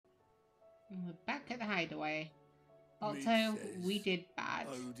And we're back at the hideaway. Also, we did bad.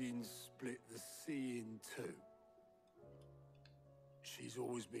 Odin split the sea in two. She's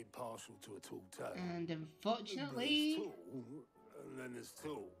always been partial to a tall tale. And unfortunately... There's tall, and then there's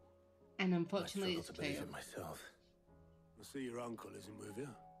tall. And unfortunately, it's I struggle to true. believe it myself. I see your uncle isn't with you.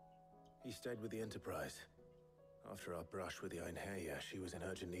 He stayed with the Enterprise. After our brush with the Einherja, she was in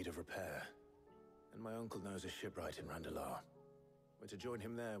urgent need of repair. And my uncle knows a shipwright in Randalar. We're to join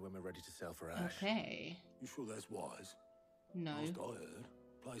him there when we're ready to sail for Ash. Okay. You sure that's wise? No. Last I heard,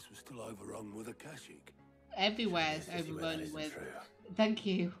 the place was still overrun with Akashic. Everywhere's overrun with... Thank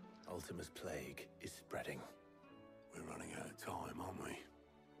you. Ultima's plague is spreading. We're running out of time, aren't we?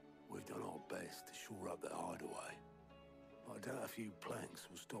 We've done our best to shore up that hideaway. I doubt a few planks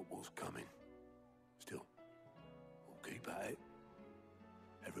will stop what's coming. Still, we'll keep at it.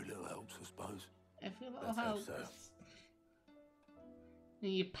 Every little helps, I suppose. Every little Let's hope helps. so.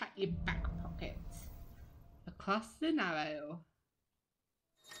 And you pat your back pocket across the narrow.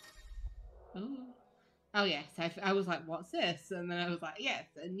 Ooh. Oh yes, I was like, what's this? And then I was like, yes,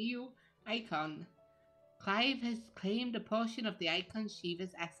 a new icon. Clive has claimed a portion of the icon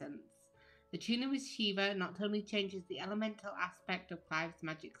Shiva's essence. The tuner with Shiva not only changes the elemental aspect of Clive's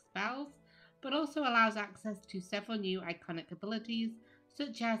magic spells, but also allows access to several new iconic abilities,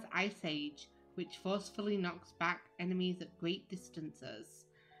 such as Ice Age, which forcefully knocks back enemies at great distances.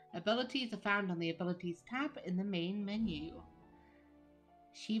 Abilities are found on the Abilities tab in the main menu.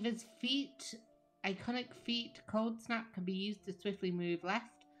 Shiva's feat, iconic feat, Cold Snap, can be used to swiftly move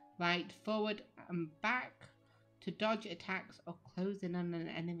left, right, forward, and back to dodge attacks or close in on an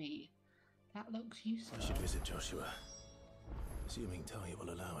enemy. That looks useful. I should visit Joshua. Assuming Talia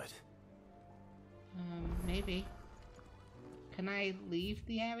will allow it. Maybe. Can I leave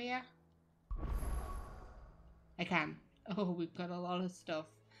the area? I can. Oh, we've got a lot of stuff.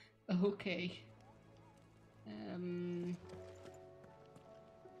 Okay.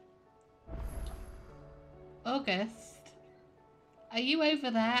 August, are you over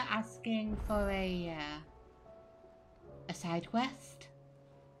there asking for a side quest?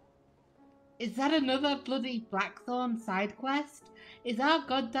 Is that another bloody Blackthorn side quest? Is our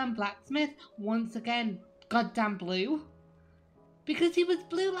goddamn blacksmith once again goddamn blue? Because he was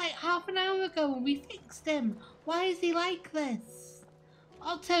blue like half an hour ago and we fixed him. Why is he like this?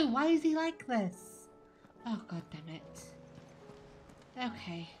 Otto, why is he like this? Oh, god damn it.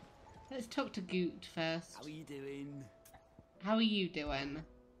 Okay. Let's talk to Goot first. How are you doing? How are you doing?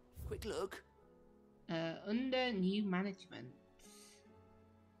 Quick look. Under new management.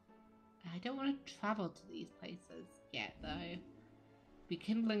 I don't want to travel to these places yet, though.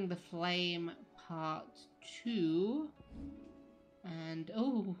 Rekindling the Flame Part 2. And,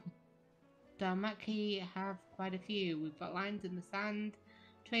 oh, Dharmaki have quite a few. We've got Lines in the Sand,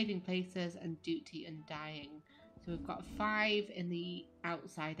 Trading Places, and Duty Undying. So we've got 5 in the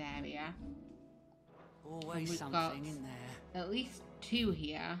outside area. Always we've something got in there. At least 2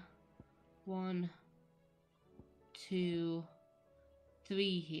 here. 1, 2,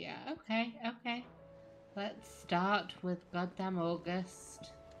 3 here. Okay, okay. Let's start with goddamn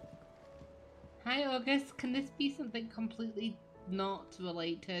August. Hi August, can this be something completely not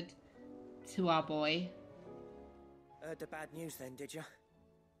related to our boy? Heard the bad news then, did you?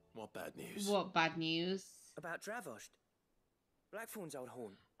 What bad news? What bad news? About Dravost. Blackthorn's old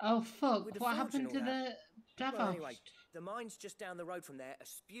horn. Oh fuck, With the what forge and happened to all the that. Dravost? Well, anyway, the mines just down the road from there are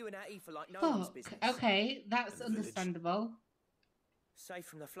spewing at Aoife like no one's Fuck, business. okay, that's And the village. understandable. Safe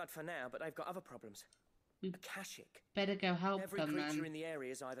from the flood for now, but they've got other problems. We Akashic. better go help Every them creature then. in the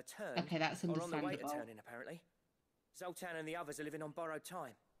area is either turned Okay, that's or on the way to understandable. turning, apparently. Zoltan and the others are living on borrowed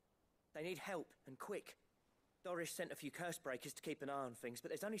time. They need help, and quick. Doris sent a few curse breakers to keep an eye on things, but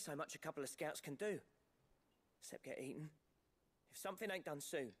there's only so much a couple of scouts can do. Except get eaten. If something ain't done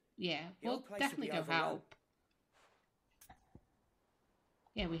soon, Yeah, the we'll old place will definitely be go overrun. help.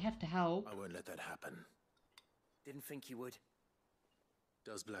 Yeah, we have to help. I won't let that happen. didn't think you would.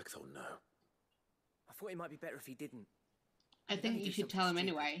 Does Blackthorn know? I thought it might be better if he didn't. I He'd think only you do should tell him something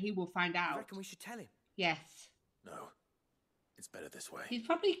anyway. He will find I out. reckon we should tell him. Yes. No. It's better this way. He's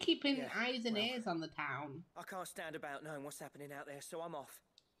probably keeping Yeah, eyes and well. ears on the town. I can't stand about knowing what's happening out there, so I'm off.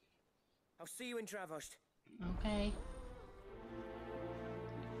 I'll see you in Dravost. Okay.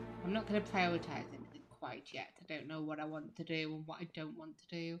 I'm not going to prioritise anything quite yet. I don't know what I want to do and what I don't want to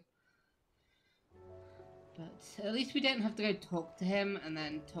do. But at least we don't have to go talk to him and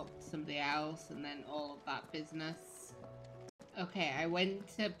then talk to somebody else and then all of that business. Okay, I went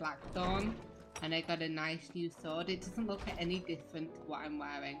to Blackthorn and I got a nice new sword. It doesn't look any different to what I'm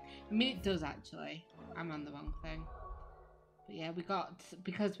wearing. I mean, it does actually. I'm on the wrong thing. But yeah,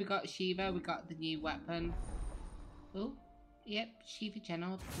 because we got Shiva, we got the new weapon. Oh, yep, Shiva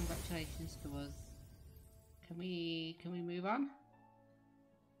General, congratulations to us. Can we move on?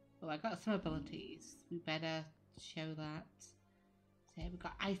 Oh, I got some abilities. We better show that. So we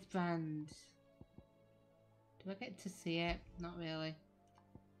got Ice Brand. Do I get to see it? Not really.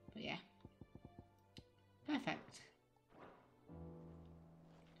 But yeah. Perfect.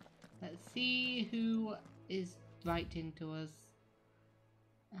 Let's see who is writing to us.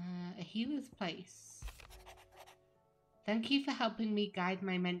 A healer's place. Thank you for helping me guide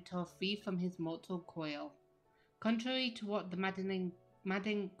my mentor free from his mortal coil. Contrary to what the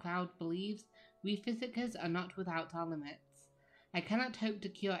madding crowd believes, we physicers are not without our limits. I cannot hope to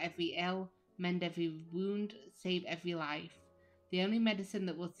cure every ill, mend every wound, save every life. The only medicine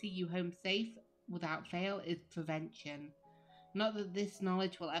that will see you home safe, without fail, is prevention. Not that this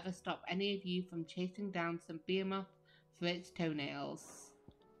knowledge will ever stop any of you from chasing down some behemoth for its toenails.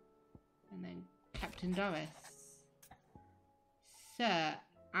 And then Captain Doris. Sir,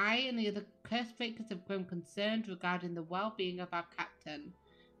 I and the other curse breakers have grown concerned regarding the well-being of our captain.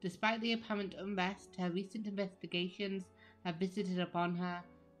 Despite the apparent unrest her recent investigations have visited upon her,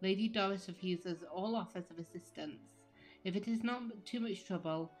 Lady Doris refuses all offers of assistance. If it is not too much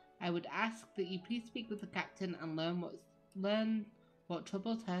trouble, I would ask that you please speak with the captain and learn what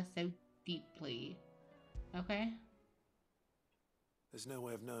troubles her so deeply. Okay? There's no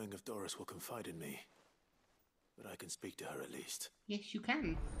way of knowing if Doris will confide in me, but I can speak to her at least. Yes, you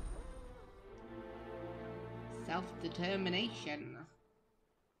can. Self-determination.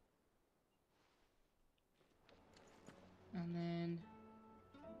 And then...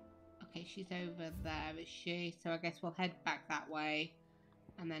 Okay, she's over there, is she? So I guess we'll head back that way.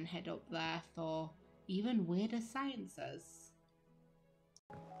 And then head up there for even weirder sciences.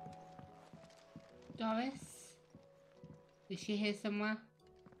 Doris? Is she here somewhere?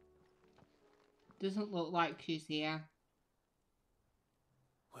 Doesn't look like she's here.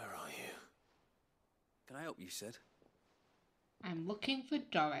 Where are you? Can I help you, Sid? I'm looking for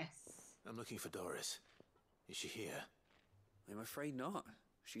Doris. I'm looking for Doris. Is she here? I'm afraid not.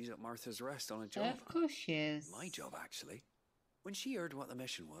 She's at Martha's Rest on a job. Of course she is. My job, actually. When she heard what the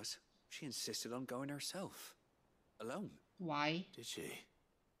mission was, she insisted on going herself. Alone. Why? Did she?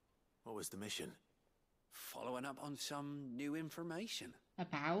 What was the mission? Following up on some new information.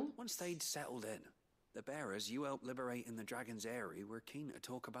 About? Once they'd settled in, the bearers you helped liberate in the Dragon's Eyrie were keen to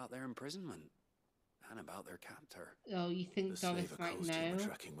talk about their imprisonment. And about their captor. Oh, you think The Doris Slaver might Coast team were know?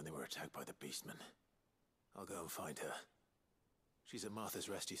 tracking when they were attacked by the Beastmen. I'll go and find her. She's at Martha's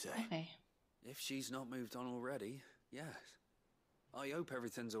Rest, you say? Okay. If she's not moved on already, yes. I hope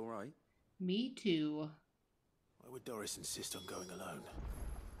everything's alright. Me too. Why would Doris insist on going alone?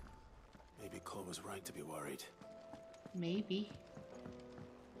 Maybe Cole was right to be worried. Maybe.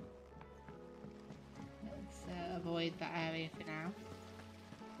 Let's avoid that area for now.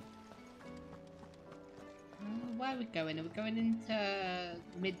 Where are we going? Are we going into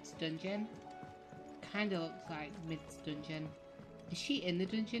Mid's dungeon? Kinda looks like Mid's dungeon. Is she in the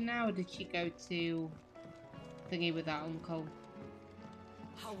dungeon now, or did she go to thingy with that uncle?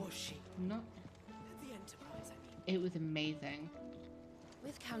 How was she? Not. The Enterprise, I mean. It was amazing.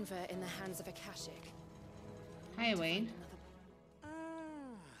 With Canva in the hands of Akashic. Hi, Wayne. Ah,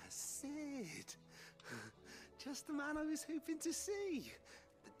 Sid. Just the man I was hoping to see.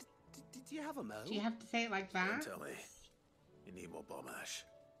 Did you have a mo? Do you have to say it like Don't that? tell me. You need more bomb ash.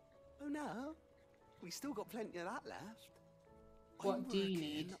 Oh no, we still got plenty of that left. What I'm do you working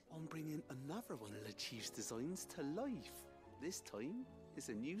need? on bringing another one of the Chief's designs to life. This time, it's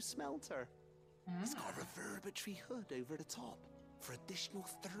a new smelter. It's got a reverberatory hood over the top for additional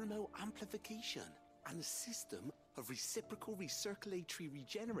thermo amplification and a system of reciprocal recirculatory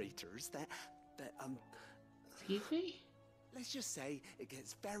regenerators that Excuse me? let's just say it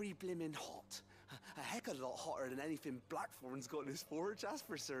gets very blimmin' hot. A heck of a lot hotter than anything Blackthorn's got in his forge, that's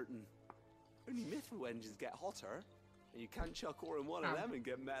for certain. Only Mithril engines get hotter, and you can't chuck ore in one of them and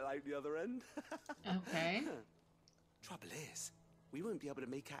get metal out the other end. Okay. Trouble is, we won't be able to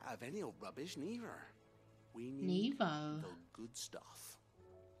make out of any old rubbish neither. We need Nevo. the good stuff.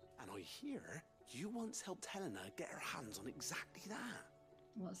 And I hear you once helped Helena get her hands on exactly that.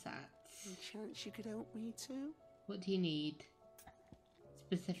 What's that? Any chance you could help me too? What do you need?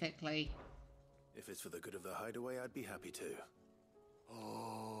 Specifically. If it's for the good of the hideaway, I'd be happy to.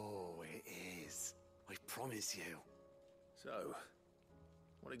 Oh, it is. I promise you. So,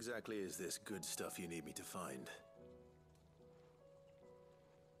 what exactly is this good stuff you need me to find?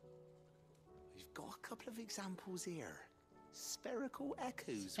 We've got a couple of examples here. Spherical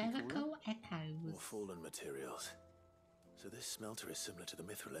echoes. we call them. Spherical More echoes. fallen materials. So this smelter is similar to the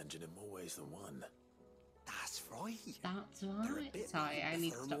Mithril engine in more ways than one. That's right. That's They're a right. bit Sorry, like I the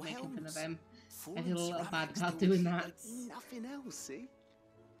need to stop thermal making fun of helms. him. Full I feel a in little bad ceramics about do doing heat that. like nothing else, see?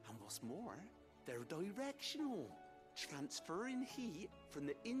 And what's more, they're directional, transferring heat from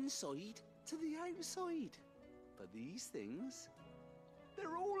the inside to the outside. But these things,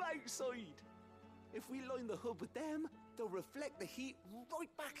 they're all outside. If we line the hub with them, they'll reflect the heat right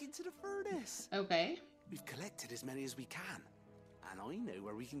back into the furnace. Okay. We've collected as many as we can, and I know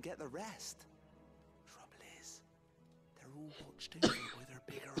where we can get the rest. Trouble is, they're all watched over by their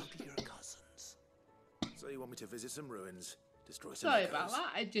bigger, uglier cousins. So you want me to visit some ruins, destroy some Sorry echoes, about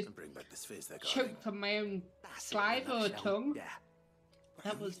that. I just and bring back the spheres they're guarding? choked on my own That's it in a saliva or nutshell. tongue. Yeah.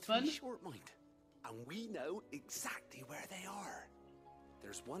 That We're was only fun. 3 short, mind, and we know exactly where they are.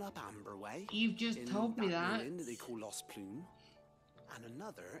 There's one up Amber Way. You've just in told me that. ruin that they call Lost Plume, and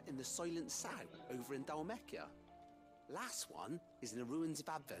another in the Silent South over in Dalmekia. Last one is in the ruins of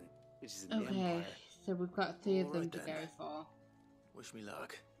Advent, which is in the Okay, Empire. so we've got 3 of them Alright to then. go for. Wish me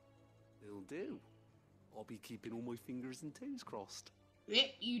luck. Will do. I'll be keeping all my fingers and toes crossed. Yep,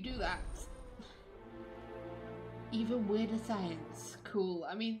 you do that. Even weirder science. Cool.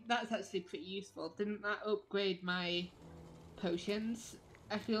 I mean, that's actually pretty useful. Didn't that upgrade my potions?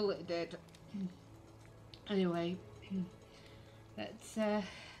 I feel it did. Anyway, let's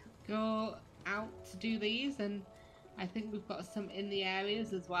go out to do these, and I think we've got some in the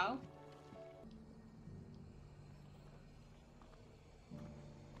areas as well.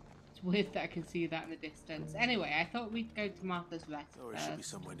 It's weird that I can see that in the distance. Anyway, I thought we'd go to Martha's Rest Or it should be first.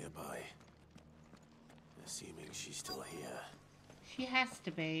 somewhere nearby. Assuming she's still here. She has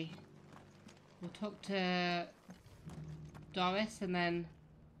to be. We'll talk to Doris and then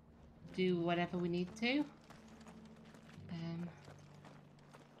do whatever we need to.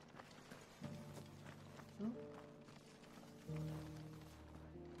 Oh.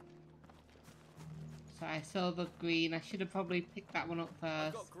 So I saw the green. I should have probably picked that one up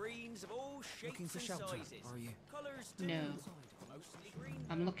I've first. got greens of all shapes Looking for and shelter, sizes. are you? Colours No. too. Mostly green.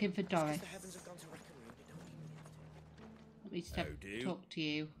 I'm looking for Because Doris. the heavens have gone to Rackaroo, they don't even live. Let me just have How do? talk to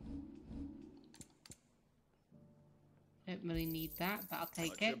you. Don't really need that, but I'll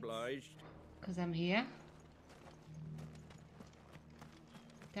take Much it. obliged. Because I'm here.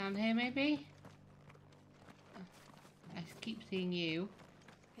 Down here, maybe? I keep seeing you.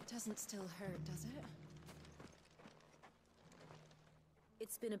 It doesn't still hurt, does it?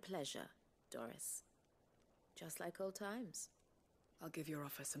 It's been a pleasure, Doris. Just like old times. I'll give your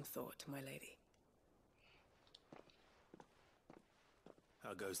offer some thought, my lady.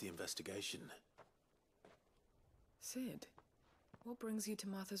 How goes the investigation? Sid, what brings you to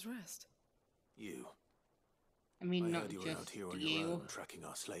Martha's Rest? You. I mean, I not heard you were out just here on you. your own, tracking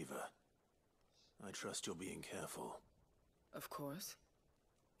our slaver. I trust you're being careful. Of course.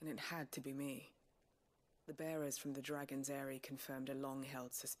 And it had to be me. The bearers from the Dragon's Eyrie confirmed a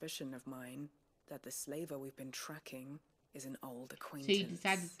long-held suspicion of mine that the slaver we've been tracking is an old So acquaintance. you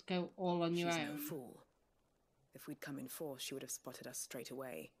decided to go all on your She's own? no fool. If we'd come in force, she would have spotted us straight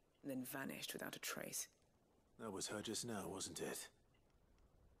away, and then vanished without a trace. That was her just now, wasn't it?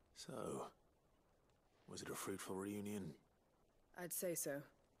 So, was it a fruitful reunion? I'd say so.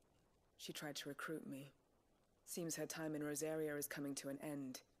 She tried to recruit me. Seems her time in Rosaria is coming to an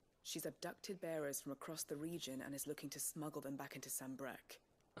end. She's abducted bearers from across the region and is looking to smuggle them back into Sambrek.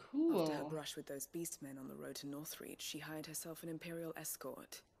 Cool. After her brush with those beastmen on the road to Northreach, she hired herself an Imperial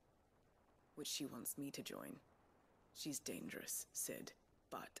escort, which she wants me to join. She's dangerous, Sid,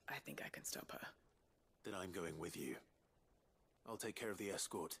 but I think I can stop her. Then I'm going with you. I'll take care of the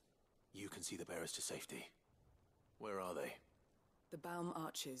escort. You can see the bearers to safety. Where are they? The Baum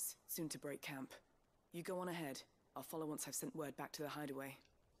Archers, soon to break camp. You go on ahead. I'll follow once I've sent word back to the hideaway.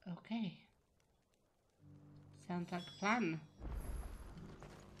 Okay. Sounds like a plan.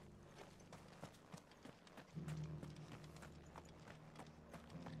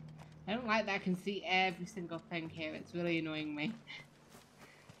 I don't like that I can see every single thing here. It's really annoying me.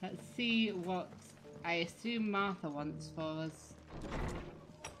 Let's see what I assume Martha wants for us.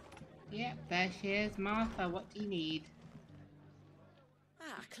 Yep, there she is. Martha, what do you need?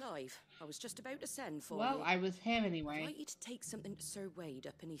 Ah, Clive. I was just about to send for Well, you. I was here I'd anyway. like you to take something to Sir Wade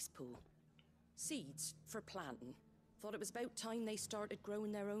up in Eastpool. Seeds for planting. Thought it was about time they started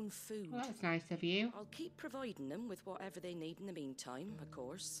growing their own food. Well, that's nice of you. I'll keep providing them with whatever they need in the meantime, of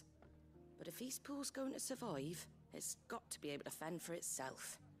course. But if Eastpool's going to survive, it's got to be able to fend for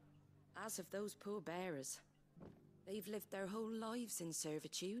itself. As of those poor bearers. They've lived their whole lives in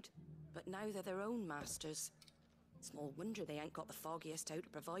servitude, but now they're their own masters. Small wonder they ain't got the foggiest how to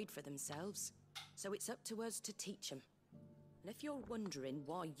provide for themselves. So it's up to us to teach them. And if you're wondering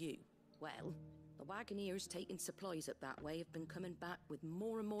why you, well, the Wagoneers taking supplies up that way have been coming back with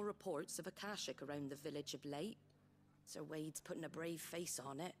more and more reports of Akashic around the village of late. Sir Wade's putting a brave face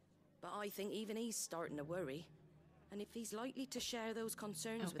on it, but I think even he's starting to worry. And if he's likely to share those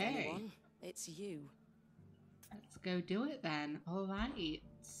concerns with anyone, it's you. Let's go do it then. All right.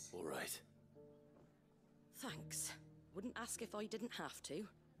 All right. Thanks. Wouldn't ask if I didn't have to.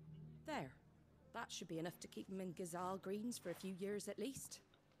 There. That should be enough to keep him in Gazal Greens for a few years at least.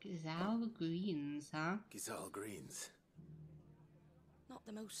 Gazal Greens, huh? Gazal Greens. Not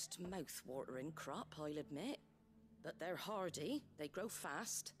the most mouth-watering crop, I'll admit. But they're hardy, they grow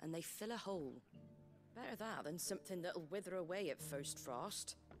fast, and they fill a hole. Better that than something that'll wither away at first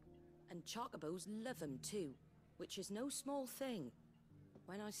frost. And chocobos love 'em too, which is no small thing.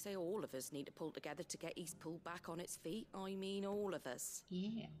 When I say all of us need to pull together to get Eastpool back on its feet, I mean all of us.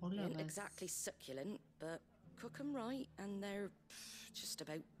 Yeah, all of us. Ain't exactly succulent, but cook 'em right and they're just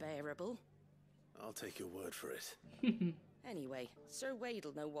about bearable. I'll take your word for it. Anyway, Sir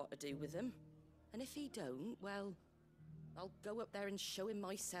Wade'll know what to do with them. And if he don't, well, I'll go up there and show him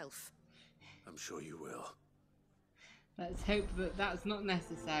myself. I'm sure you will. Let's hope that that's not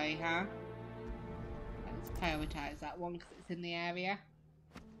necessary, huh? Let's prioritise that one because it's in the area.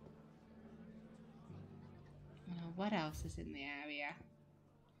 What else is in the area?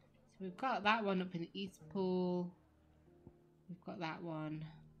 So we've got that one up in Eastpool. We've got that one.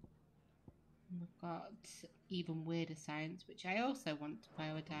 And we've got even weirder science, which I also want to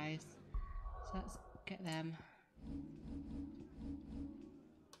prioritise. So let's get them.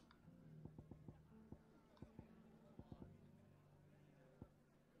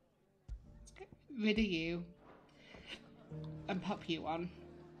 Let's get rid of you and pop you on.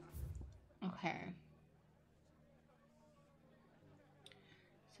 Okay.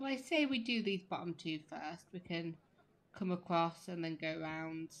 So I say we do these bottom two first. We can come across and then go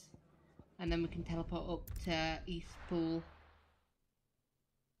around, and then we can teleport up to Eastpool.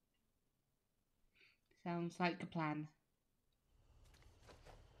 Sounds like a plan.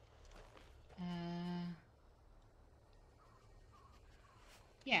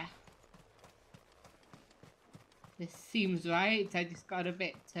 Yeah. This seems right. I just got a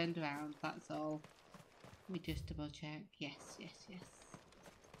bit turned around, that's all. Let me just double check. Yes, yes, yes.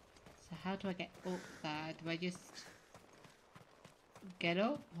 So how do I get up there? Do I just get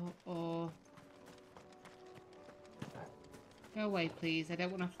up or go away, please? I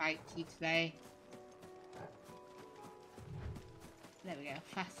don't want to fight you today. There we go,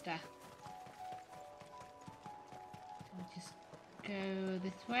 faster. I'll just go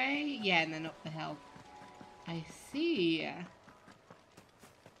this way. Yeah, and then up the hill. I see.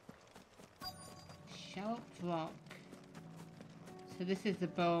 Shelf Rock. So this is the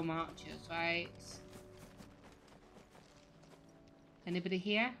Bow Archers, right? Anybody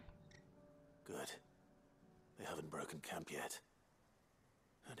here? Good. They haven't broken camp yet.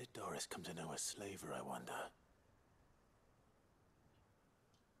 How did Doris come to know a slaver, I wonder?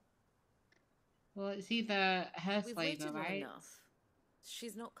 Well, it's either her We've slaver, waited long right? enough.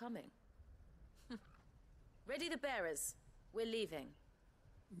 She's not coming. Ready the bearers. We're leaving.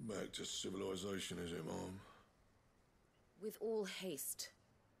 Back to civilization, is it, Mom? With all haste,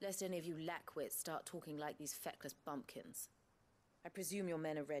 lest any of you lackwits start talking like these feckless bumpkins. I presume your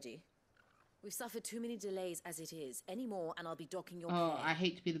men are ready. We've suffered too many delays as it is. Any more and I'll be docking your Oh, pay. I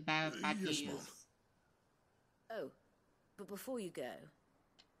hate to be the bearer of bad Yes, news. Mom. Oh, but before you go,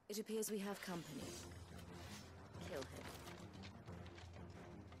 it appears we have company. Kill him.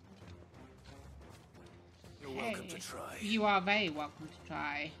 You're welcome to try. You are very welcome to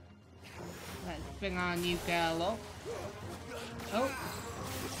try. Let's bring our new girl up. Oh.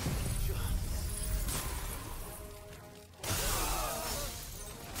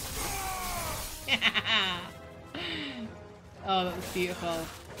 Oh, that was beautiful.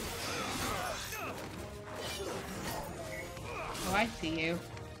 Oh, I see you.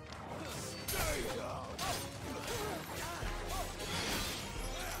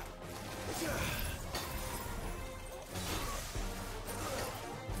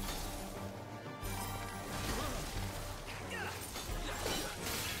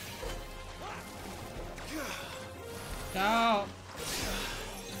 Go.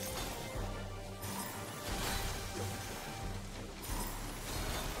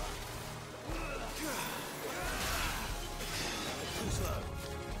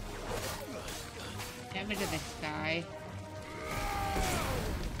 Get rid of this guy.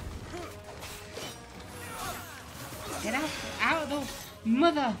 Get out of the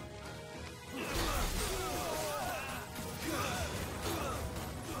mother.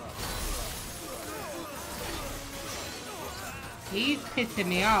 He's pissing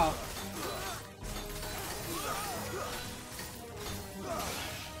me off.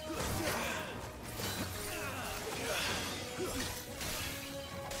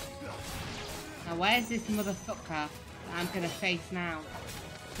 Now where's this motherfucker that I'm gonna face now?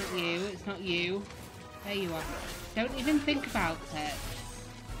 It's not you, it's not you. There you are. Don't even think about it.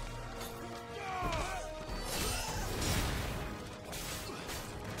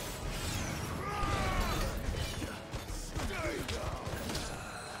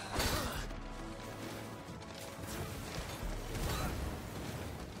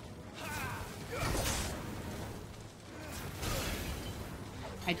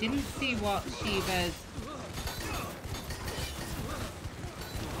 I didn't see what Shiva's...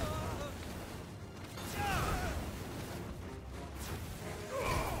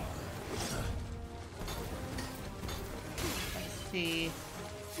 Let's see.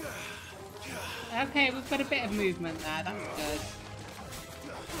 Okay, we've got a bit of movement there, that's good.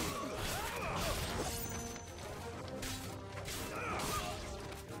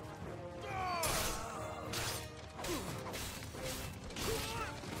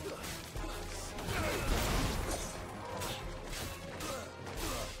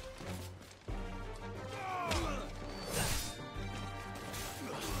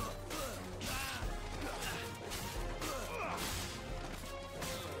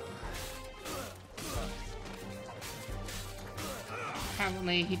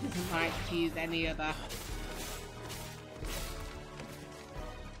 Apparently he doesn't like to use any other.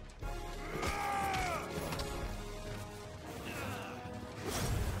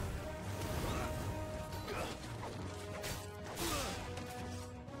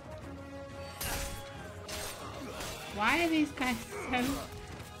 Why are these guys so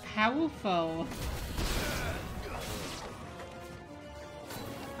powerful?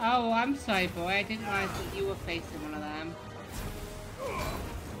 Oh, I'm sorry, boy. I didn't realize that you were facing one of them.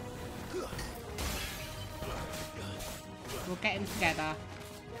 We'll get him together.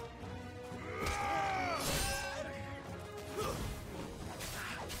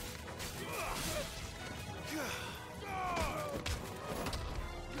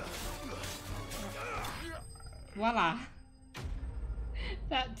 Voila.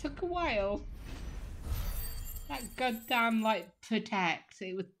 That took a while. That goddamn, like, protect.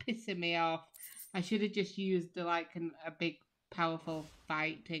 It was pissing me off. I should have just used, like, a big, powerful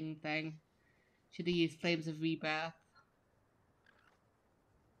fighting thing. Should have used Flames of Rebirth.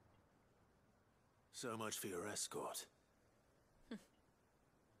 So much for your escort.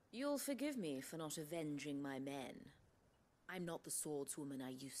 You'll forgive me for not avenging my men. I'm not the swordswoman I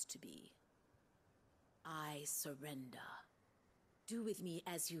used to be. I surrender. Do with me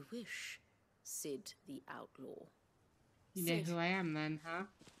as you wish, Sid the Outlaw. You know who I am then, huh?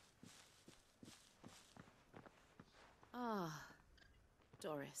 Ah,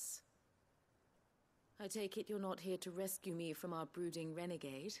 Doris. I take it you're not here to rescue me from our brooding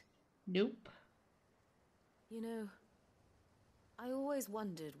renegade? Nope. You know, I always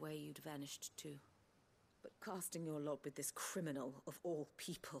wondered where you'd vanished to. But casting your lot with this criminal of all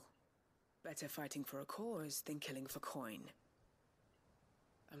people... Better fighting for a cause than killing for coin.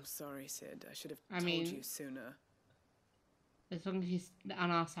 I'm sorry, Sid. I should have told you sooner. As long as he's on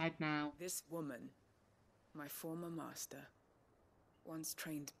our side now. This woman, my former master, once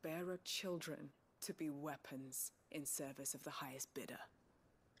trained bearer children to be weapons in service of the highest bidder.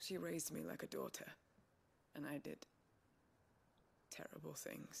 She raised me like a daughter, and I did terrible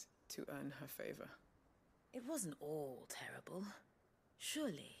things to earn her favor. It wasn't all terrible,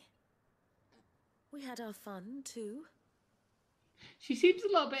 surely. We had our fun, too. She seems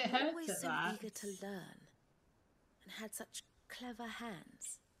a little bit hurt always at so that. eager to learn, and had such clever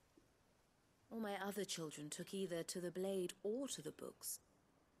hands. All my other children took either to the blade or to the books.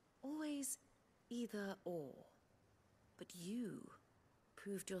 Always either or. But you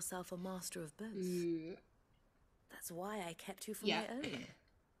proved yourself a master of both. That's why I kept you for my own.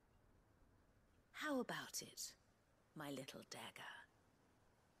 How about it, my little dagger?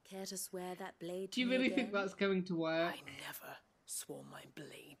 Care to swear that blade to me Do you really again? think that's going to work? I never swore my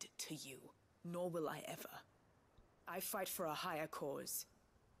blade to you, nor will I ever. I fight for a higher cause,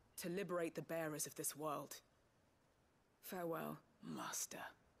 to liberate the bearers of this world. Farewell, Master.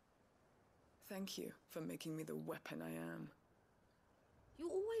 Thank you for making me the weapon I am. You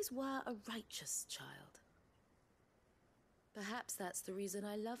always were a righteous child. Perhaps that's the reason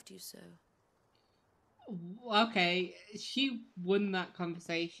I loved you so. Okay, she won that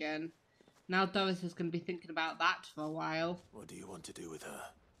conversation. Now Doris is going to be thinking about that for a while. What do you want to do with her?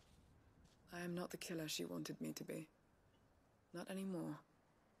 I am not the killer she wanted me to be. Not anymore.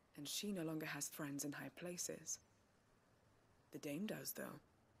 And she no longer has friends in high places. The Dame does, though.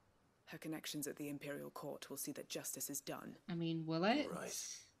 Her connections at the Imperial Court will see that justice is done. I mean, will it? Right.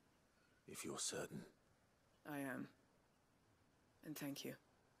 If you're certain. I am. And thank you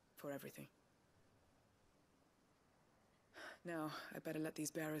for everything. Now, I better let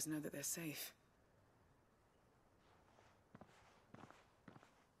these bearers know that they're safe.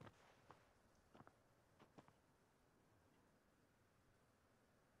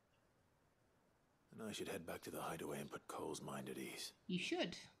 And I should head back to the hideaway and put Cole's mind at ease. You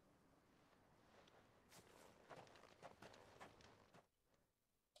should.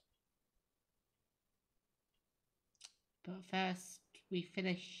 But first, we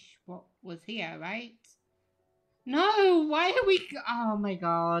finish what was here, right? No! Why are we... Oh my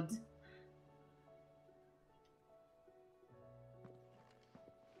god.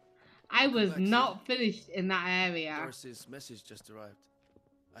 I was not finished in that area. Doris's message just arrived.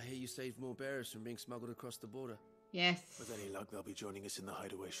 I hear you saved more bearers from being smuggled across the border. Yes. With any luck, they'll be joining us in the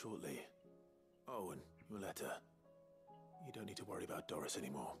hideaway shortly. Oh, and your letter. You don't need to worry about Doris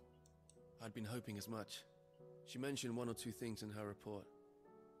anymore. I'd been hoping as much. She mentioned one or two things in her report.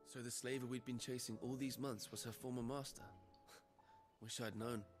 So the slaver we'd been chasing all these months was her former master. Wish I'd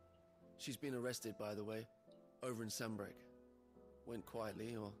known. She's been arrested, by the way, over in Sandbreak. Went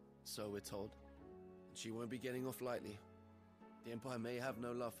quietly, or so we're told. And she won't be getting off lightly. The Empire may have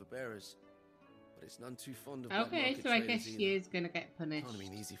no love for bearers, but it's none too fond of black market so I guess traders she either. is going to get punished. Can't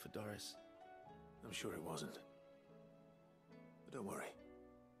have been easy for Doris. I'm sure it wasn't. But don't worry.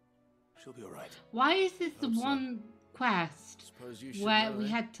 She'll be alright. Why is this the one quest Suppose you should where know, we eh?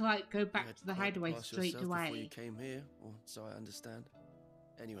 had to like go You back had to the quite hideaway past straight yourself before you away? came here, or so I understand.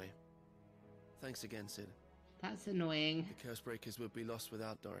 Anyway, thanks again, Sid. That's annoying. The Cursebreakers would be lost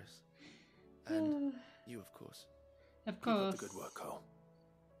without Doris. And you, of course. Of Keep up course. the good work, Cole.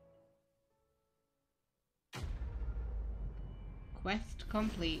 Quest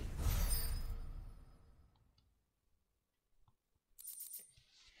complete.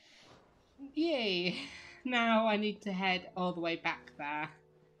 Yay! Now I need to head all the way back there.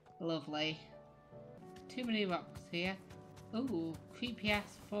 Lovely. Too many rocks here. Ooh, creepy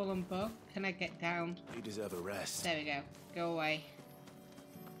ass fallen bug. Can I get down? You deserve a rest. There we go. Go away.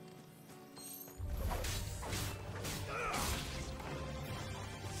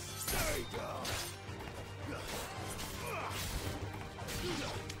 Stay down.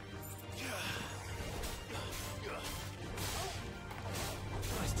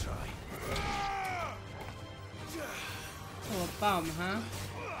 Nice try. Oh, a bomb, huh?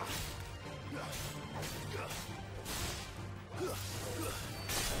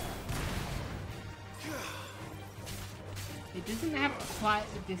 It doesn't have quite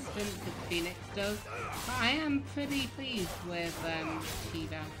the distance that Phoenix does, but I am pretty pleased with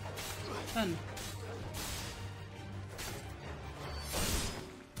Shiva. Fun.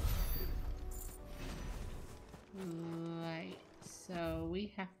 Right, so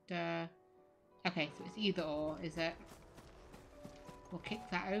we have to... Okay, so it's either or, is it? We'll kick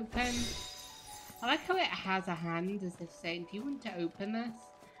that open. I like how it has a hand as if saying, do you want to open this?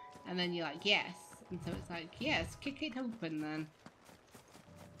 And then you're like, yes. And so it's like, yes, kick it open then.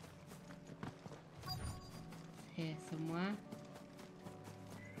 It's here somewhere.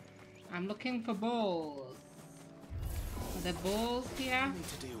 I'm looking for balls. Are there balls here? I need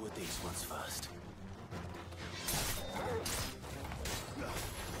to deal with these ones first.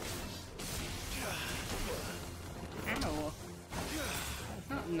 Ow. That's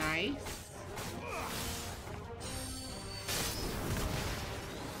not nice.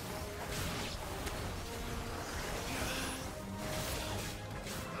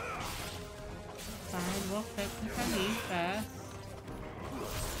 Fine, we'll focus on these first.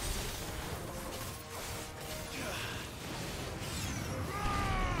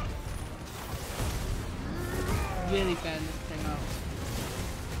 Really burn this thing up.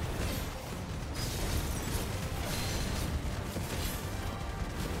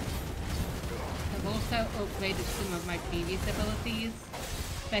 I've also upgraded some of my previous abilities,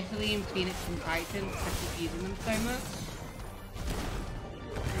 especially in Phoenix and Titan, because I keep using them so much.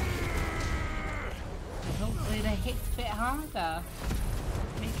 And hopefully they hit a bit harder.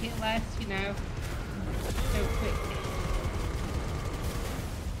 Make it less, you know, so quick.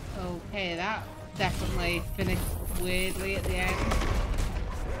 Okay, that definitely finished weirdly at the end.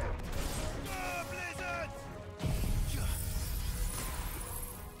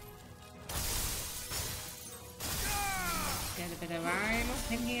 Get a bit of rhyme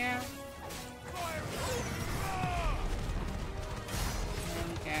up in here. There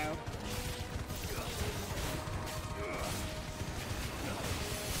we go.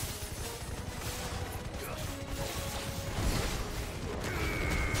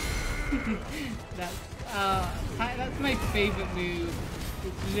 That's my favourite move.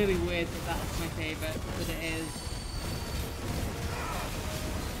 It's really weird that that's my favourite, but it is.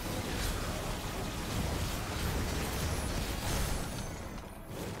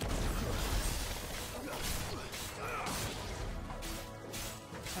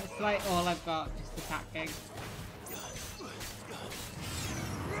 That's like all I've got, just attacking.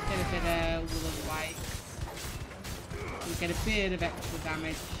 Get a bit of Will of Light. We get a bit of extra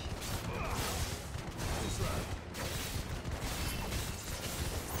damage.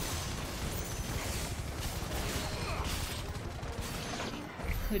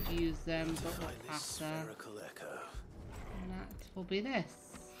 I could use them, but we'll pass her. And that will be this.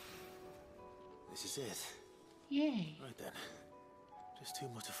 This is it. Yay. Right then. Just two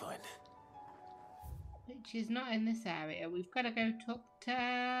more to find. Which is not in this area. We've got to go talk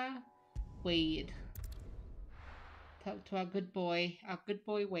to Wade. Talk to our good boy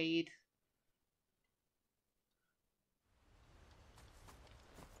Wade.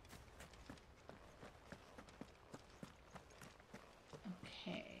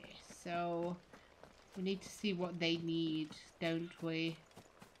 Okay, so we need to see what they need, don't we?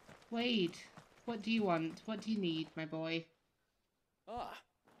 Wade, what do you want? What do you need, my boy? Ah.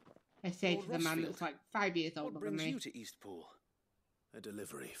 I say Lord to the man Rossfield, that's like 5 years older what than brings me. you to Eastpool? A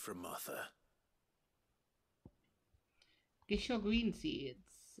delivery from Martha. Get your green seeds.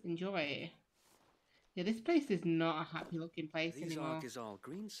 Enjoy. Yeah, this place is not a happy looking place These anymore. are Gizal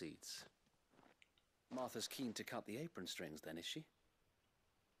green seeds. Martha's keen to cut the apron strings then, is she?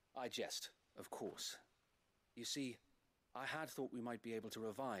 I jest, of course. You see, I had thought we might be able to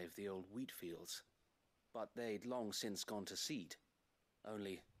revive the old wheat fields, but they'd long since gone to seed.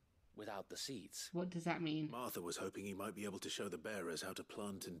 Only without the seeds. What does that mean? Martha was hoping he might be able to show the bearers how to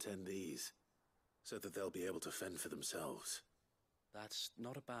plant and tend these, so that they'll be able to fend for themselves. That's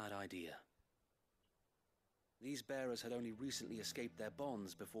not a bad idea. These bearers had only recently escaped their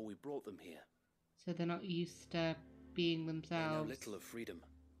bonds before we brought them here. So they're not used to being They know themselves. little of freedom,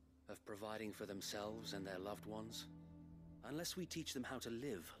 of providing for themselves and their loved ones. Unless we teach them how to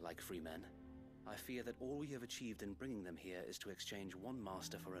live like free men, I fear that all we have achieved in bringing them here is to exchange one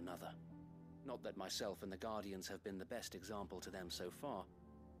master for another. Not that myself and the Guardians have been the best example to them so far,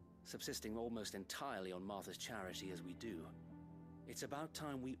 subsisting almost entirely on Martha's charity as we do. It's about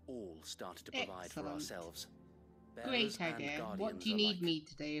time we all started to provide for ourselves. Bearers Great and idea. What Guardians do you need alike. me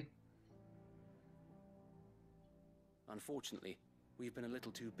to do? Unfortunately, we've been a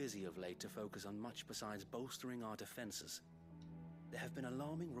little too busy of late to focus on much besides bolstering our defenses. There have been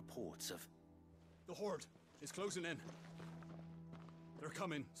alarming reports of... The Horde is closing in. They're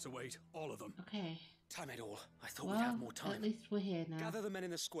coming, so wait, all of them. Okay. Damn it all. I thought Well, we'd have more time. at least we're here now. Gather the men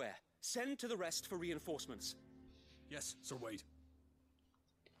in the square. Send to the rest for reinforcements. Yes, Sir Wade.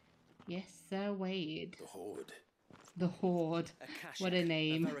 Yes, Sir Wade. The Horde. The Horde. What a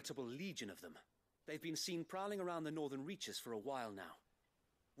name. A veritable legion of them. They've been seen prowling around the northern reaches for a while now.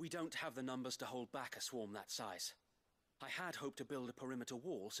 We don't have the numbers to hold back a swarm that size. I had hoped to build a perimeter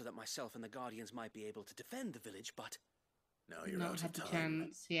wall so that myself and the Guardians might be able to defend the village, but... Now you're Not out had of the time.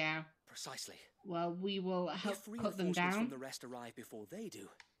 chance, yeah. Precisely. Well, we will help If cut them reinforcements down. from the rest arrive before they do,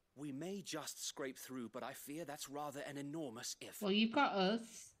 we may just scrape through, but I fear that's rather an enormous if. Well, you've got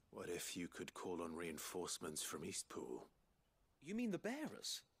us. What if you could call on reinforcements from Eastpool? You mean the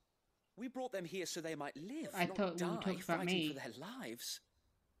bearers? We brought them here so they might live, I not thought we die talked about fighting me. for their lives.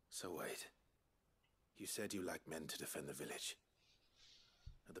 So wait. You said you lack men to defend the village.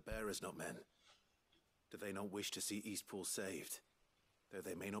 Are the bearers not men? Do they not wish to see Eastpool saved? Though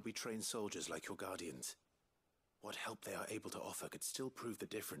they may not be trained soldiers like your Guardians. What help they are able to offer could still prove the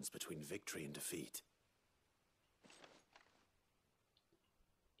difference between victory and defeat.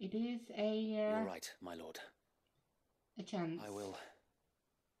 It is a You're right, my lord. a chance. I will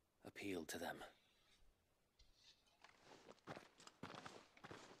appeal to them.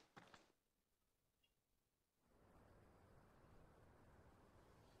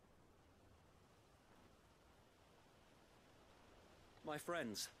 My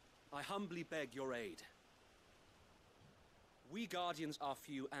friends, I humbly beg your aid. We Guardians are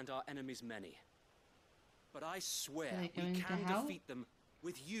few and our enemies many. But I swear Are they we going to can help? defeat them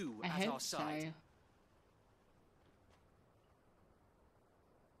with you I at hope our side. so.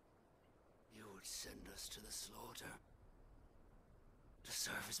 You would send us to the slaughter. To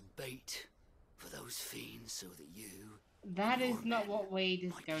serve as bait for those fiends so that you... That and is your not men what Wade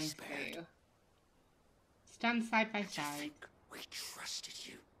is might be going to spared. do. Stand side by side. We trusted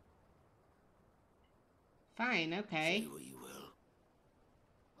you. Fine, okay. Say what you will.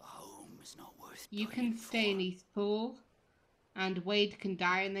 A home is not worth You dying can stay in for. Eastpool. And Wade can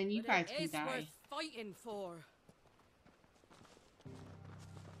die, and then you But guys it can is die. worth fighting for.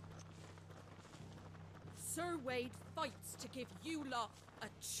 Sir Wade fights to give you lot a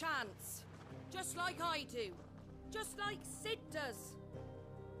chance. Just like I do. Just like Sid does.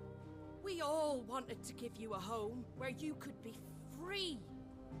 We all wanted to give you a home where you could be free.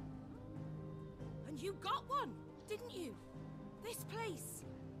 And you got one, didn't you? This place,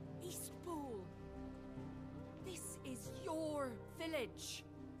 Eastpool. This is your village.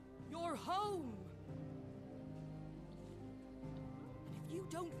 Your home. And if you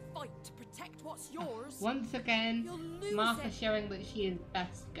don't fight to protect what's yours, Once again, you'll lose Martha it. showing that she is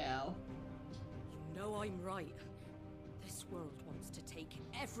best girl. You know I'm right. This world wants to take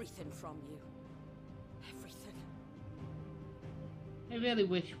everything from you. Everything. I really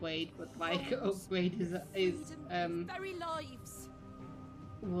wish Wade would like upgrade his very lives.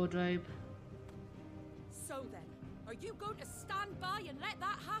 wardrobe. So then, are you going to stand by and let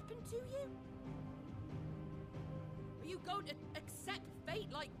that happen to you? Are you going to accept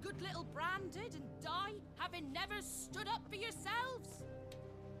fate like good little Bran did and die, having never stood up for yourselves?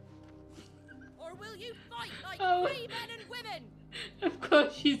 Or will you fight like free men and women? Of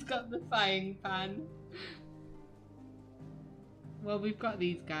course she's got the frying pan. Well, we've got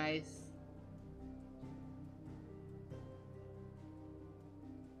these guys.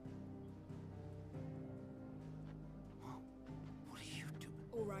 What are you doing?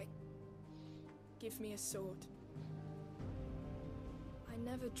 All right. Give me a sword. I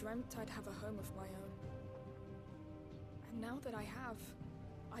never dreamt I'd have a home of my own. And now that I have,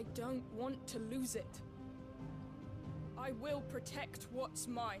 I don't want to lose it. I will protect what's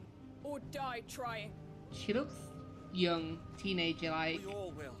mine, or die trying. She looks young, teenager-like. We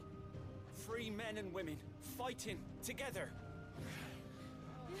all will. Free men and women, fighting together.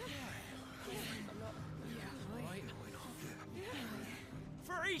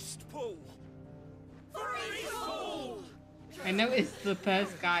 For Eastpool! For Eastpool! I noticed the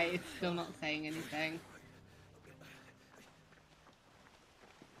first guy is still not saying anything.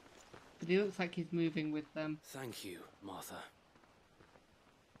 But he looks like he's moving with them. Thank you, Martha.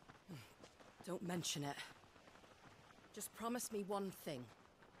 Don't mention it. Just promise me one thing.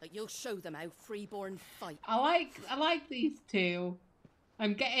 That you'll show them how freeborn fight. I like these two.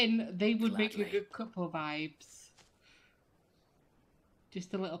 I'm getting they would make a Gladly. good couple vibes.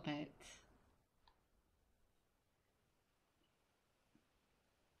 Just a little bit.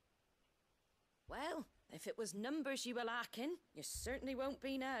 Well, if it was numbers you were lacking, you certainly won't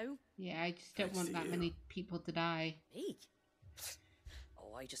be now. Yeah, I just don't want that many people to die. Me?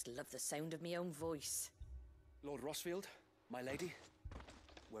 Oh, I just love the sound of my own voice. Lord Rossfield, my lady,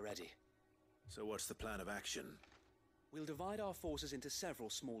 we're ready. So what's the plan of action? We'll divide our forces into several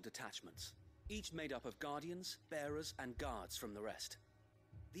small detachments, each made up of guardians, bearers, and guards from the rest.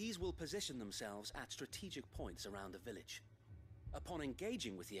 These will position themselves at strategic points around the village. Upon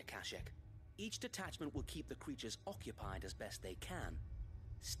engaging with the Akashic, each detachment will keep the creatures occupied as best they can,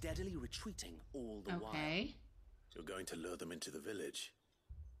 steadily retreating all the while. You're going to lure them into the village?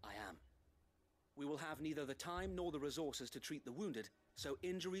 I am. We will have neither the time nor the resources to treat the wounded, so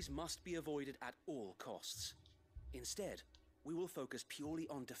injuries must be avoided at all costs. Instead, we will focus purely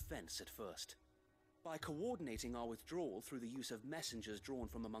on defense at first. By coordinating our withdrawal through the use of messengers drawn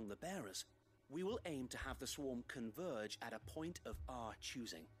from among the bearers, we will aim to have the swarm converge at a point of our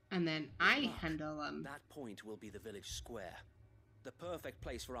choosing. And then I handle them. That point will be the village square, the perfect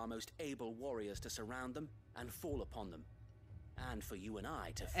place for our most able warriors to surround them and fall upon them, and for you and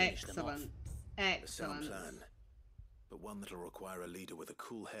I to finish them off. A sound plan, but one that'll require a leader with a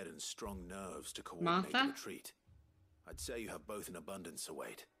cool head and strong nerves to coordinate the retreat. I'd say you have both in abundance, Sir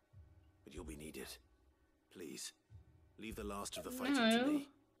Wade, but you'll be needed. Please, leave the last of the fighting to me.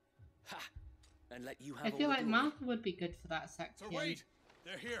 Ha! And let you have I feel all the like glory. Martha would be good for that section. So wait,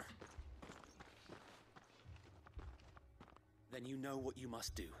 they're here. Then you know what you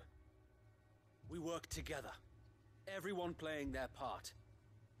must do. We work together, everyone playing their part,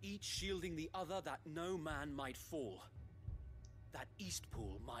 each shielding the other that no man might fall, that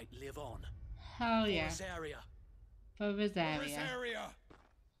Eastpool might live on. Hell yeah. For Rosaria. For Rosaria. Rosaria.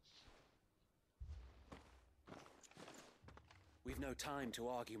 We've no time to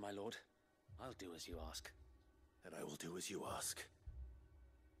argue, my lord. I'll do as you ask. And I will do as you ask.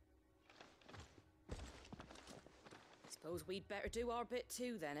 Suppose we'd better do our bit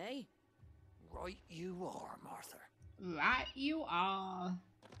too then, eh? Right you are, Martha. Right you are.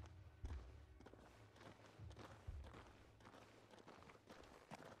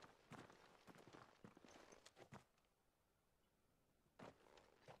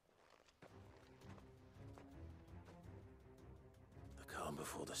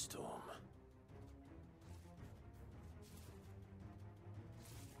 before the storm.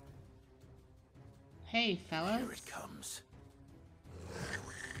 Hey, fellas. Here it comes.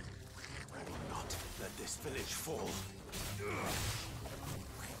 Not let this village fall.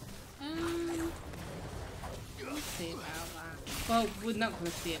 We'll see about that. Well, we're not going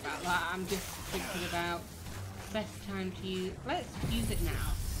to see about that. I'm just thinking about best time to use. Let's use it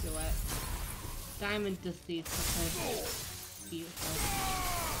now. Do it. Diamond does these suckers. Beautiful.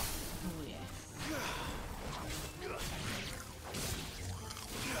 Oh yes.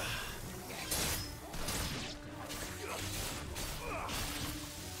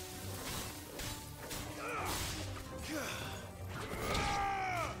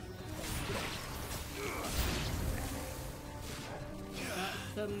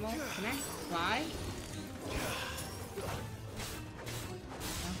 Some more connect, right?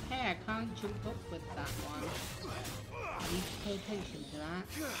 Okay, I can't jump up with that one. I need to pay attention to that.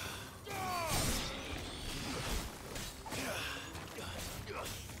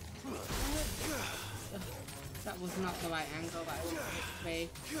 That was not the right angle that I wanted it to be.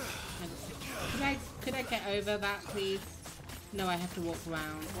 Could I get over that, please? No, I have to walk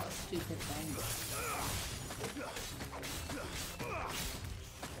around. What a stupid thing.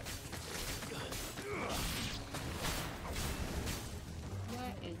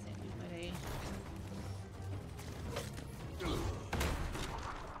 Where is everybody?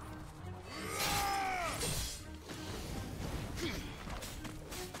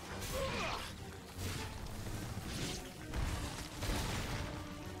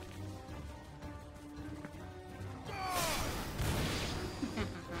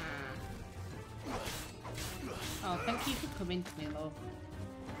 Oh, thank you for coming to me, love.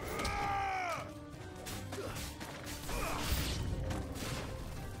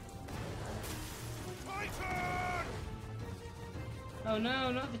 Oh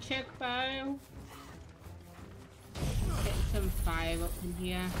no, not the chocobo! Get some fire up in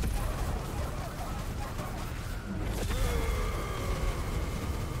here.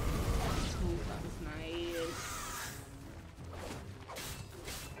 Oh, that was nice.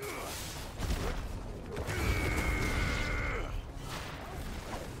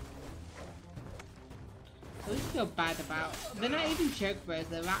 I always feel bad about. They're not even chocobos,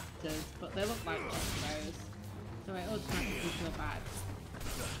 they're raptors, but they look like chocobos. So I automatically feel bad.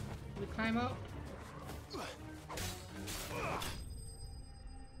 Can we climb up?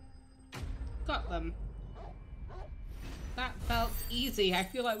 Got them. That felt easy. I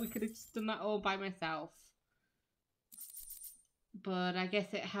feel like we could have just done that all by myself. But I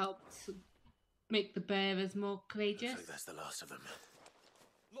guess it helped make the bearers more courageous. Looks like that's the last of them.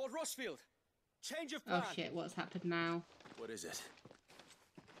 Lord Rossfield, change of plan. Oh shit, what's happened now? What is it?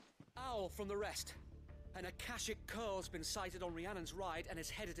 Owl from the rest. An Akashic curl's been sighted on Rhiannon's ride and is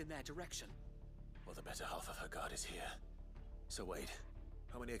headed in their direction. Well, the better half of her guard is here. So wait,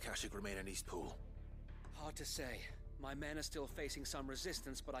 how many Akashic remain in Eastpool? Hard to say. My men are still facing some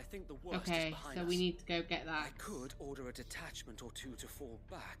resistance, but I think the worst is behind us. Okay, so we need to go get that. I could order a detachment or two to fall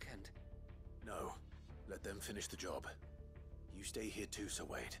back and... No, let them finish the job. You stay here too, Sir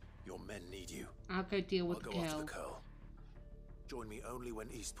Wade. Your men need you. I'll go deal with the I'll go after girl. the curl. Join me only when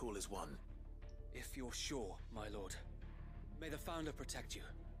Eastpool is won. If you're sure, my lord. May the Founder protect you.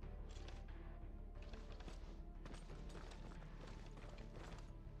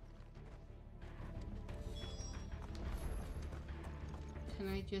 Can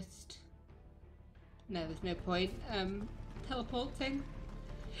I just... No, there's no point. Teleporting?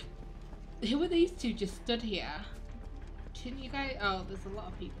 Who are these two just stood here? Shouldn't you guys... Oh, there's a lot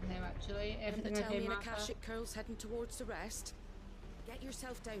of people here actually. Everything I tell me came an after. Akashic curl's heading towards the rest. Get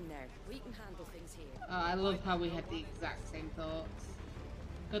yourself down there. We can handle things here. Oh, I love how we had the exact same thoughts.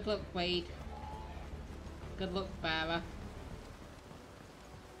 Good luck, Wade. Good luck, Bearer.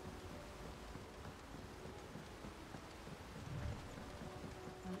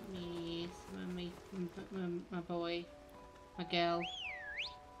 Let me summon my boy, my girl,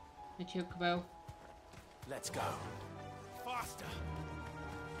 my chocobo. Let's go. Faster.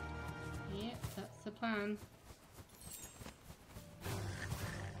 Yep, that's the plan.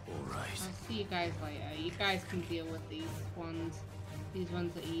 All right. I'll see you guys later. You guys can deal with these ones. These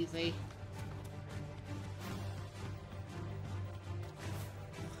ones are easy.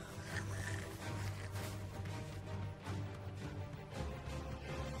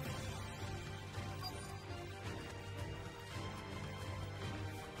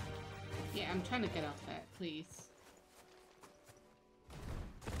 Yeah, I'm trying to get off it, please.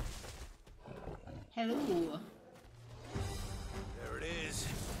 Hello. There it is.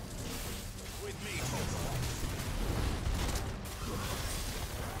 With me,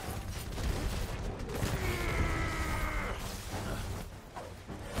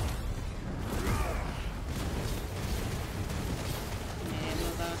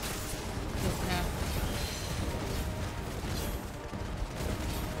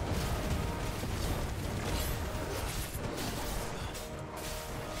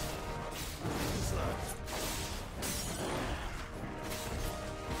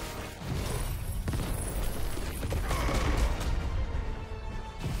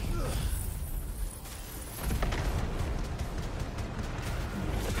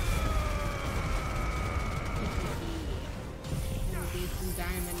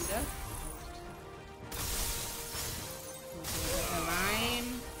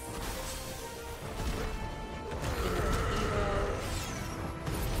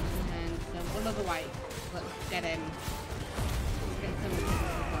 Right, let's get in. Let's get some of this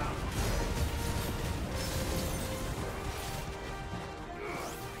as well.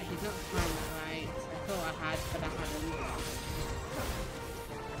 I did not time that right. I thought I had, but I hadn't.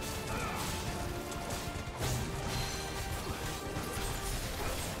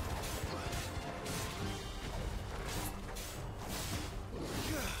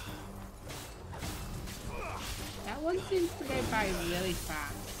 That one seems to go by really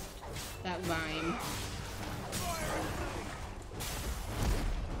fast. That rhyme.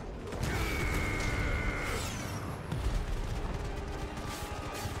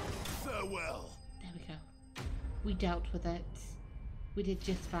 Farewell. There we go. We dealt with it. We did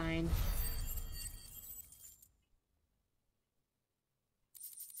just fine.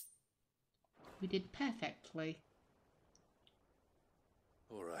 We did perfectly.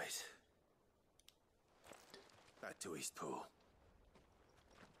 All right. Back to Eastpool.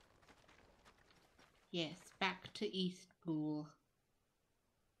 Yes, back to Eastpool.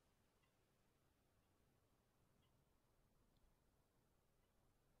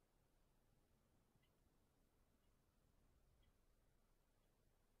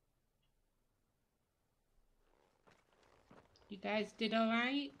 You guys did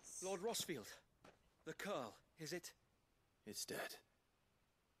alright? Lord Rossfield, the Curl, is it? It's dead.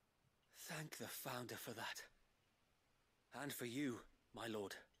 Thank the Founder for that. And for you, my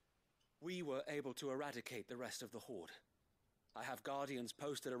lord. We were able to eradicate the rest of the Horde. I have guardians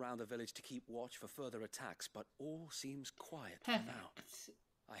posted around the village to keep watch for further attacks, but all seems quiet for now.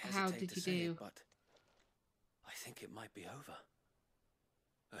 I hesitate to say it, but I think it might be over.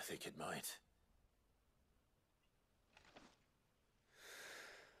 I think it might.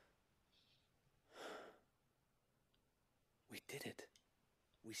 We did it.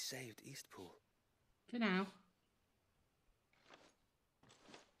 We saved Eastpool. For now.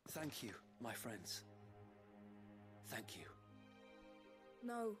 Thank you, my friends. Thank you.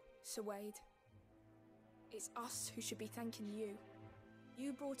 No, Sir Wade. It's us who should be thanking you.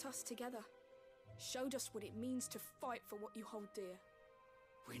 You brought us together. Showed us what it means to fight for what you hold dear.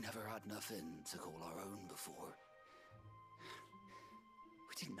 We never had nothing to call our own before.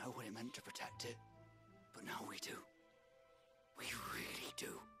 We didn't know what it meant to protect it, but now we do. We really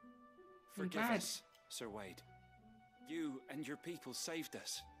do. Forgive us, Sir Wade. You and your people saved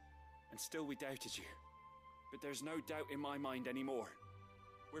us, and still we doubted you. But there's no doubt in my mind anymore.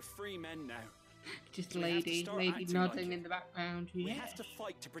 We're free men now. Just So lady nodding like in the background. We Yeah. have to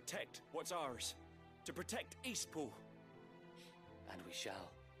fight to protect what's ours. To protect Eastpool. And we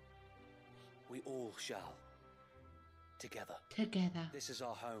shall. We all shall. Together. Together. This is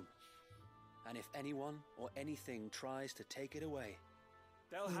our home. And if anyone or anything tries to take it away,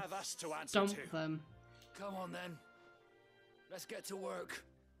 they'll have us to answer Stomp to. them. Come on then. Let's get to work.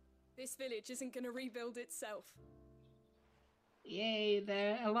 This village isn't going to rebuild itself. Yay,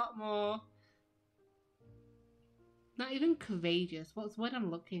 they're a lot more... Not even courageous. What's the word I'm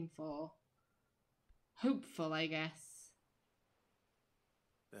looking for? Hopeful, I guess.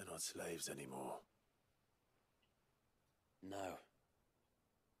 They're not slaves anymore. no.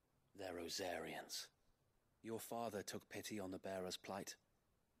 They're Rosarians. Your father took pity on the bearer's plight,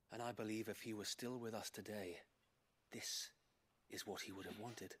 and I believe if he were still with us today, this is what he would have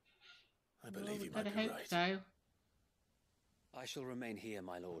wanted. I believe you Well, might I be hope right. so. I shall remain here,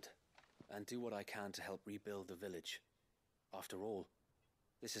 my lord, and do what I can to help rebuild the village. After all,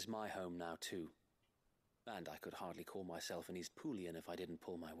 this is my home now too, and I could hardly call myself an Eastpoolian if I didn't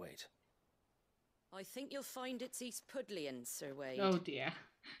pull my weight. I think you'll find it's Eastpudlian, Sir Wade. Oh dear.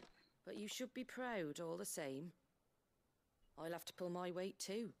 But you should be proud all the same. I'll have to pull my weight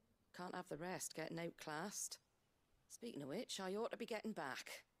too. Can't have the rest getting outclassed. Speaking of which, I ought to be getting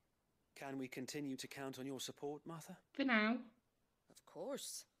back. Can we continue to count on your support, Martha? For now. Of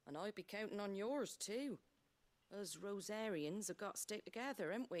course, and I'll be counting on yours too. Us Rosarians have got to stick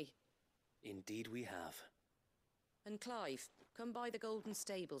together, haven't we? Indeed we have. And Clive, come by the Golden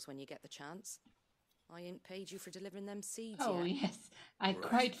Stables when you get the chance. I ain't paid you for delivering them seeds Oh yet. yes, I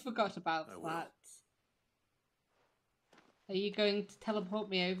quite forgot about that. Are you going to teleport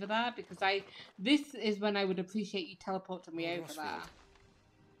me over there? Because this is when I would appreciate you teleporting me over there.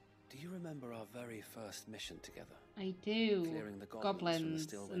 Do you remember our very first mission together? I do. Clearing the goblins from the Goblins,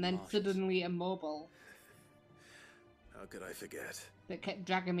 Stillwind and then marshes. suddenly immobile How could I forget? that kept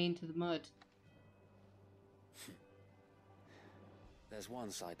dragging me into the mud. There's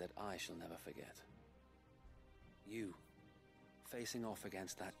one sight that I shall never forget. You, facing off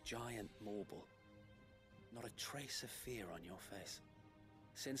against that giant marble. Not a trace of fear on your face.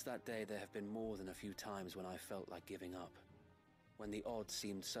 Since that day, there have been more than a few times when I felt like giving up. When the odds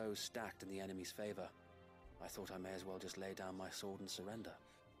seemed so stacked in the enemy's favor, I thought I may as well just lay down my sword and surrender.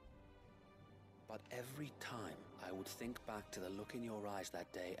 But every time I would think back to the look in your eyes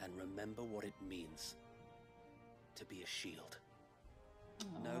that day and remember what it means to be a shield.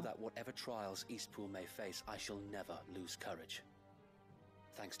 Know that whatever trials Eastpool may face, I shall never lose courage.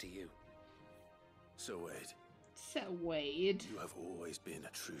 Thanks to you. So Wade. So Wade. You have always been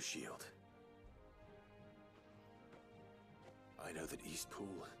a true shield. I know that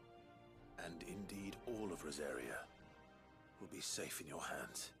Eastpool, and indeed all of Rosaria, will be safe in your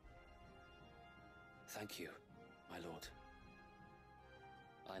hands. Thank you, my lord.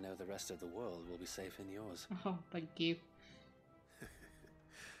 I know the rest of the world will be safe in yours. Oh, thank you.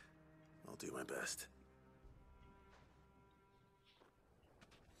 I'll do my best.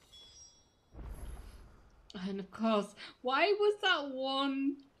 And of course, why was that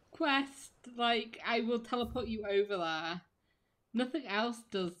one quest like, I will teleport you over there? Nothing else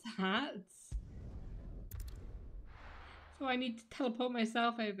does that. So I need to teleport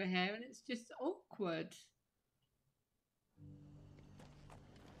myself over here, and it's just awkward.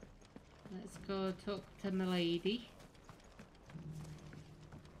 Let's go talk to Milady.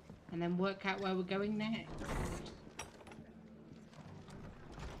 And then work out where we're going next.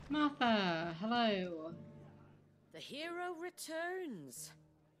 Martha, hello. The hero returns.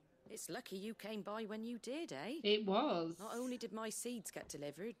 It's lucky you came by when you did, eh? It was. Not only did my seeds get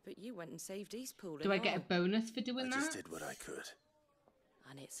delivered, but you went and saved Eastpool. Do I get a bonus for doing that? I just did what I could.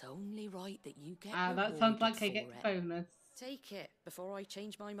 And it's only right that you get that sounds like I get a bonus. Take it before I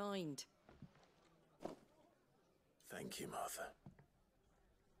change my mind. Thank you, Martha.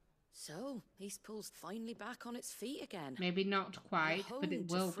 So, Eastpool's finally back on its feet again. Maybe not quite, but it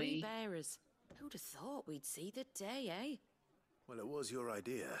will free be. Bearers. Who'd have thought we'd see the day, eh? Well, it was your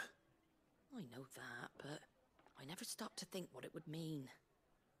idea. I know that, but I never stopped to think what it would mean.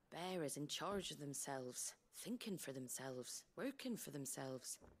 Bearers in charge of themselves, thinking for themselves, working for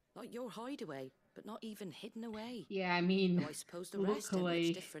themselves. Like your hideaway, but not even hidden away. Yeah, I mean, though I suppose the rest ain't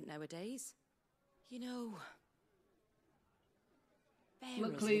much different nowadays. You know,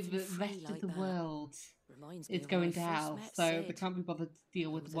 luckily the rest of the world is going to hell, so they can't be bothered to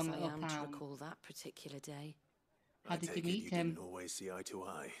deal with one little town. To recall that particular day. How did you meet him? Didn't always see eye to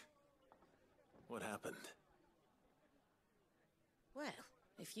eye. What happened? Well,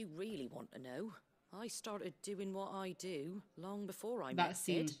 if you really want to know, I started doing what I do long before I met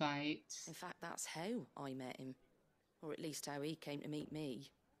Sid. That seems right. In fact, that's how I met him. Or at least how he came to meet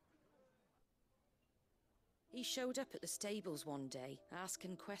me. He showed up at the stables one day,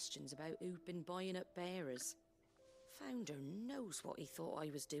 asking questions about who'd been buying up bearers. Founder knows what he thought I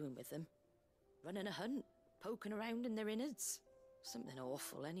was doing with them. Running a hunt, poking around in their innards. Something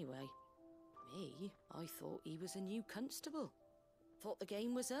awful, anyway. Me, I thought he was a new constable. Thought the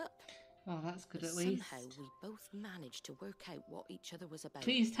game was up. Oh, that's good, but at least. Somehow we both managed to work out what each other was about.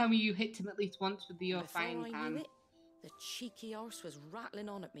 Please tell me you hit him at least once with your frying pan. Before I knew it, the cheeky arse was rattling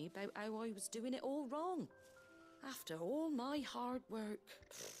on at me about how I was doing it all wrong. After all my hard work.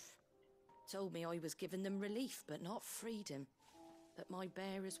 Told me I was giving them relief, but not freedom. That my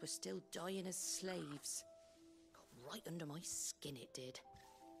bearers were still dying as slaves. Got right under my skin, it did.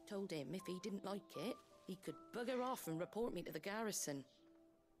 Told him if he didn't like it, he could bugger off and report me to the garrison.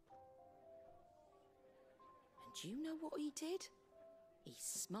 And do you know what he did? He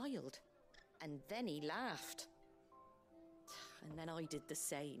smiled. And then he laughed. And then I did the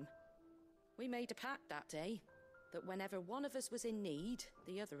same. We made a pact that day. That whenever one of us was in need,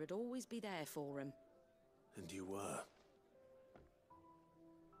 the other would always be there for him. And you were?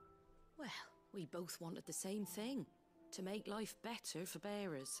 Well, we both wanted the same thing. To make life better for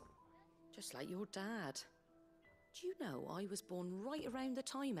bearers. Just like your dad. Do you know I was born right around the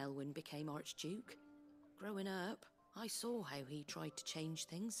time Elwyn became Archduke? Growing up, I saw how he tried to change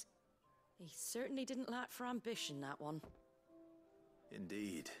things. He certainly didn't lack for ambition, that one.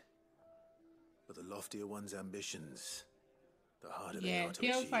 Indeed. But the loftier one's ambitions, the harder they yeah, are it to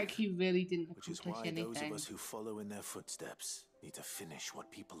feels achieve. like he really didn't Which is accomplish why anything. those of us who follow in their footsteps need to finish what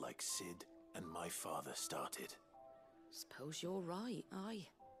people like Sid and my father started. Suppose you're right, aye.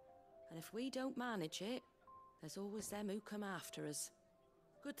 And if we don't manage it, there's always them who come after us.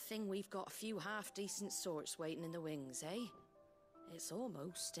 Good thing we've got a few half-decent sorts waiting in the wings, eh? It's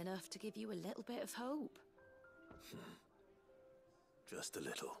almost enough to give you a little bit of hope. Just a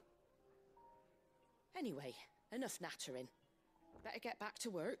little. Anyway, enough nattering. Better get back to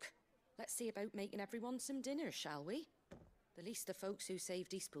work. Let's see about making everyone some dinner, shall we? The least the folks who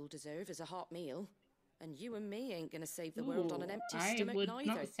saved Eastpool deserve is a hot meal. And you and me ain't gonna save the world on an empty stomach neither. I would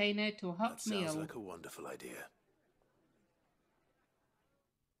neither. not say no to a hot meal. That sounds like a wonderful idea.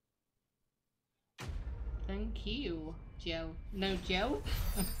 Thank you, Jill. No, Jill?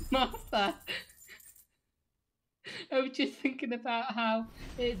 Martha. I was just thinking about how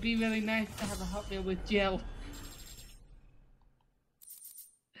it'd be really nice to have a Hot Wheel with Jill.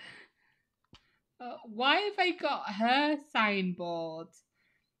 Why have I got her signboard?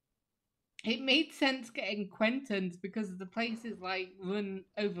 It made sense getting Quentin's because the place is like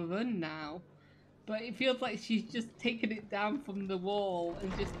overrun now. But it feels like she's just taken it down from the wall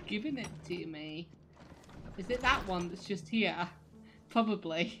and just given it to me. Is it that one that's just here?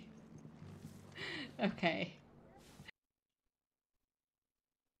 Probably. Okay.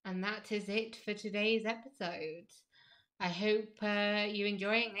 And that is it for today's episode. I hope you're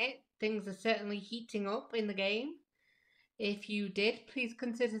enjoying it. Things are certainly heating up in the game. If you did, please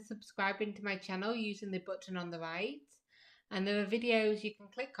consider subscribing to my channel using the button on the right. And there are videos you can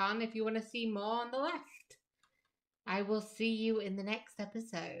click on if you want to see more on the left. I will see you in the next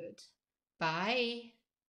episode. Bye.